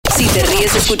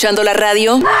¿Sigues escuchando la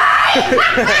radio?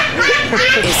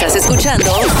 Estás escuchando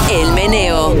El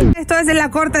Meneo. Esto es de la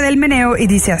Corte del Meneo y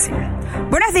dice así.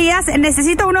 Buenos días,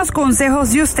 necesito unos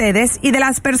consejos de ustedes y de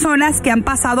las personas que han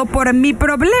pasado por mi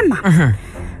problema. Ajá.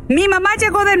 Mi mamá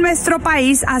llegó de nuestro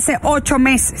país hace 8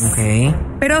 meses. Ok.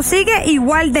 Pero sigue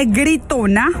igual de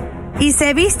gritona y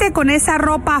se viste con esa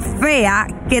ropa fea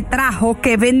que trajo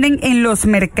que venden en los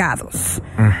mercados.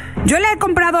 Yo le he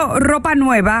comprado ropa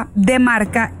nueva, de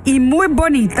marca y muy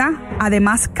bonita,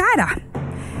 además cara.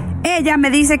 Ella me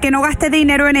dice que no gaste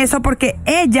dinero en eso porque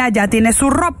ella ya tiene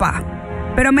su ropa.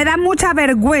 Pero me da mucha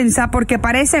vergüenza porque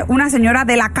parece una señora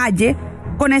de la calle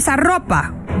con esa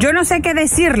ropa. Yo no sé qué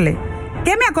decirle.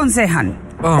 ¿Qué me aconsejan?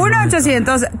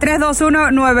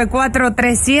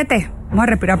 1-800-321-9437. Vamos a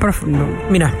respirar profundo.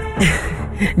 Mira,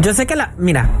 yo sé que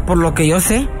por lo que yo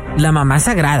sé, la mamá es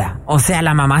sagrada. O sea,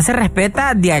 la mamá se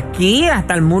respeta de aquí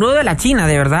hasta el muro de la China,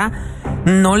 de verdad.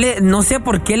 No sé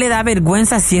por qué le da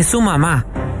vergüenza si es su mamá.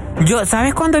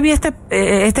 ¿Sabes cuándo vi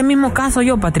este mismo caso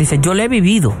yo, Patricia? Yo lo he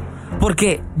vivido.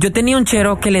 Porque yo tenía un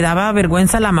chero que le daba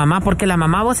vergüenza a la mamá, porque la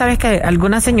mamá, vos sabes que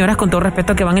algunas señoras, con todo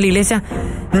respeto, que van a la iglesia,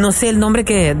 no sé el nombre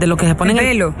de lo que se ponen.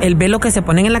 El velo que se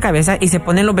ponen en la cabeza y se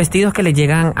ponen los vestidos que le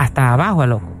llegan hasta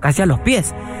abajo, casi a los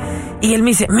pies. Y él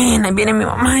me dice, mira, ahí viene mi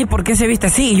mamá, ¿y por qué se viste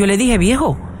así? Y yo le dije,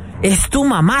 viejo, es tu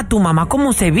mamá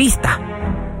como se vista.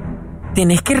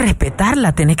 Tenés que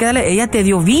respetarla, tenés que darle, ella te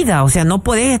dio vida, o sea, no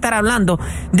podés estar hablando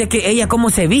de que ella cómo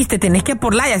se viste, tenés que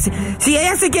por si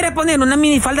ella se quiere poner una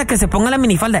minifalda, que se ponga la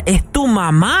minifalda, es tu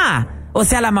mamá, o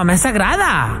sea, la mamá es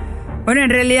sagrada. Bueno, en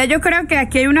realidad yo creo que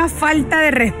aquí hay una falta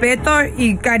de respeto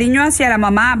y cariño hacia la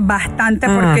mamá bastante,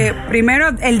 porque primero,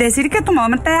 el decir que tu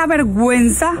mamá te da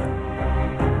vergüenza,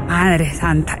 madre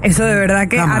santa, eso de verdad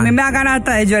que a mí me da ganas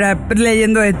hasta de llorar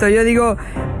leyendo esto. Yo digo,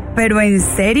 ¿pero en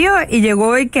serio? Y llegó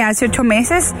hoy que hace 8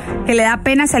 meses que le da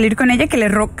pena salir con ella, que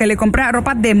le compra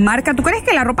ropa de marca. ¿Tú crees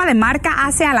que la ropa de marca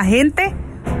hace a la gente,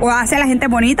 o hace a la gente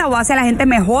bonita, o hace a la gente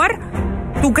mejor?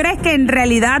 ¿Tú crees que en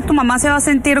realidad tu mamá se va a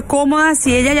sentir cómoda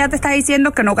si ella ya te está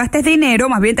diciendo que no gastes dinero,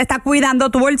 más bien te está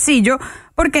cuidando tu bolsillo,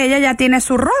 porque ella ya tiene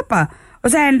su ropa? O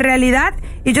sea, en realidad,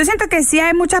 y yo siento que sí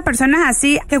hay muchas personas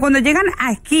así, que cuando llegan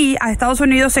aquí a Estados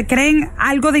Unidos se creen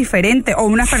algo diferente, o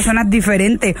unas personas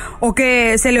diferentes, o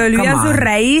que se le olvidan sus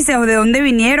raíces, o de dónde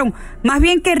vinieron. Más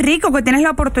bien, qué rico que tienes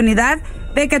la oportunidad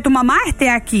de que tu mamá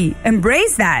esté aquí.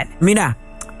 Embrace that. Mira,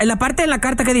 en la parte de la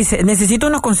carta que dice, necesito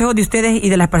unos consejos de ustedes y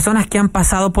de las personas que han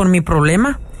pasado por mi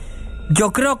problema.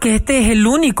 Yo creo que este es el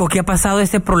único que ha pasado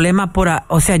este problema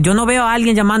o sea, yo no veo a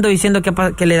alguien llamando diciendo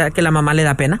que la mamá le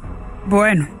da pena.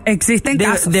 Bueno, existen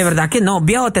casos. De verdad que no,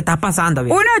 viejo, te estás pasando,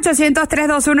 viejo.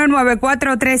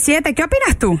 1-800-321-9437. ¿Qué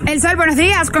opinas tú? El Sol, buenos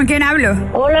días, ¿con quién hablo?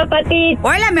 Hola, Pati.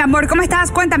 Hola, mi amor, ¿cómo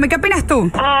estás? Cuéntame, ¿qué opinas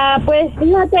tú? Pues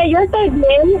fíjate, yo estoy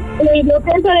bien y yo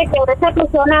pienso de que esa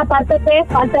persona, aparte de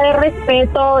falta de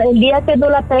respeto, el día que tú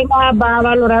la tengas va a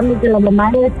valorar mucho los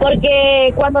demás,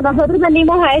 porque cuando nosotros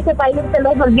venimos a ese país se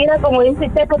nos olvida, como dice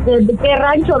usted, porque de qué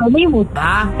rancho venimos.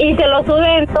 Y se lo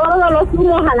suben todos los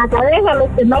humos a la cabeza, los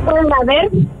que no pueden ver.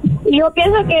 Y yo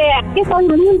pienso que aquí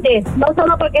son humildes, no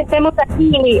solo porque estemos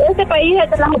aquí. Este país es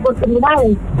de las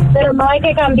oportunidades, pero no hay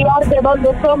que cambiar de dónde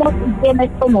somos y quiénes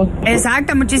somos.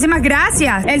 Exacto, muchísimas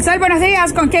gracias. El Sol, buenos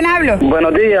días, ¿con quién hablo?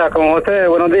 Buenos días, con ustedes,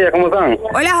 buenos días, ¿cómo están?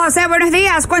 Hola, José, buenos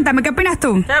días, cuéntame, ¿qué opinas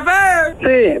tú?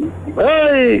 Sí,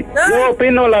 yo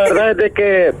opino, la verdad es de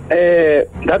que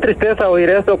da tristeza oír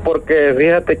eso, porque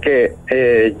fíjate que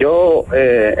yo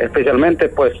especialmente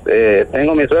pues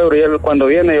tengo mi suegro, y él cuando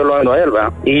viene yo lo ando a él,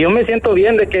 ¿verdad? Y yo me siento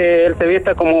bien de que él se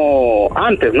vista como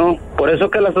antes, ¿no? Por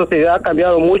eso que la sociedad ha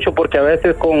cambiado mucho, porque a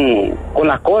veces con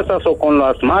las cosas o con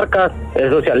las marcas, el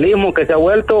socialismo que se ha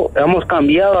vuelto, hemos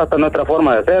cambiado hasta nuestra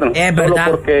forma de ser. Es solo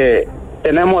verdad. Porque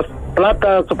tenemos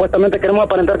plata, supuestamente queremos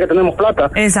aparentar que tenemos plata.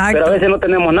 Exacto. Pero a veces no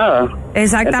tenemos nada.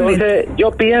 Exactamente. Entonces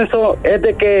yo pienso es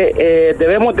de que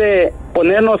debemos de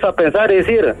ponernos a pensar y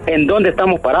decir en dónde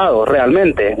estamos parados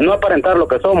realmente, no aparentar lo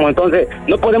que somos. Entonces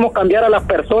no podemos cambiar a las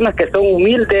personas que son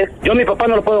humildes. Yo a mi papá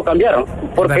no lo puedo cambiar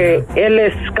porque él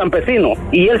es campesino,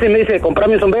 y él si me dice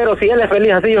comprame un sombrero, si él es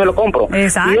feliz así yo se lo compro.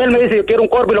 Exacto. Y él me dice yo quiero un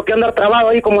corpo y lo quiero andar trabado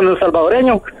ahí como en el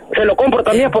salvadoreño, se lo compro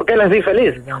también porque él es así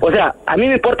feliz. O sea, a mí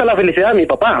me importa la felicidad de mi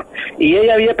papá, y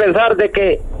ella debe pensar de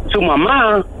que su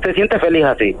mamá se siente feliz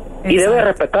así. Y debe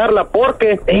respetarla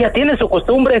porque ella tiene sus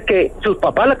costumbres que sus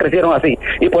papás la crecieron así,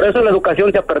 y por eso la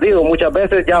educación se ha perdido muchas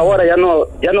veces. Ya ahora ya no,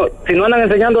 si no andan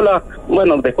enseñándola,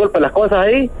 bueno, disculpe, las cosas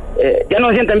ahí, ya no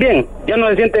se sienten bien, ya no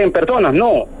se sienten personas,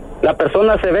 no. la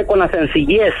persona se ve con la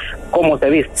sencillez como se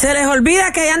viste. Se les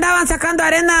olvida que ya andaban sacando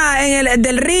arena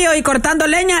del río y cortando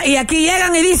leña y aquí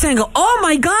llegan y dicen, oh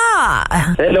my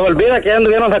God. Se les olvida que ya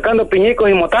anduvieron sacando piñicos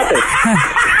y motates.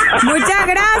 Muchas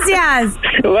gracias.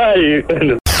 Bye.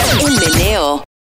 El meneo.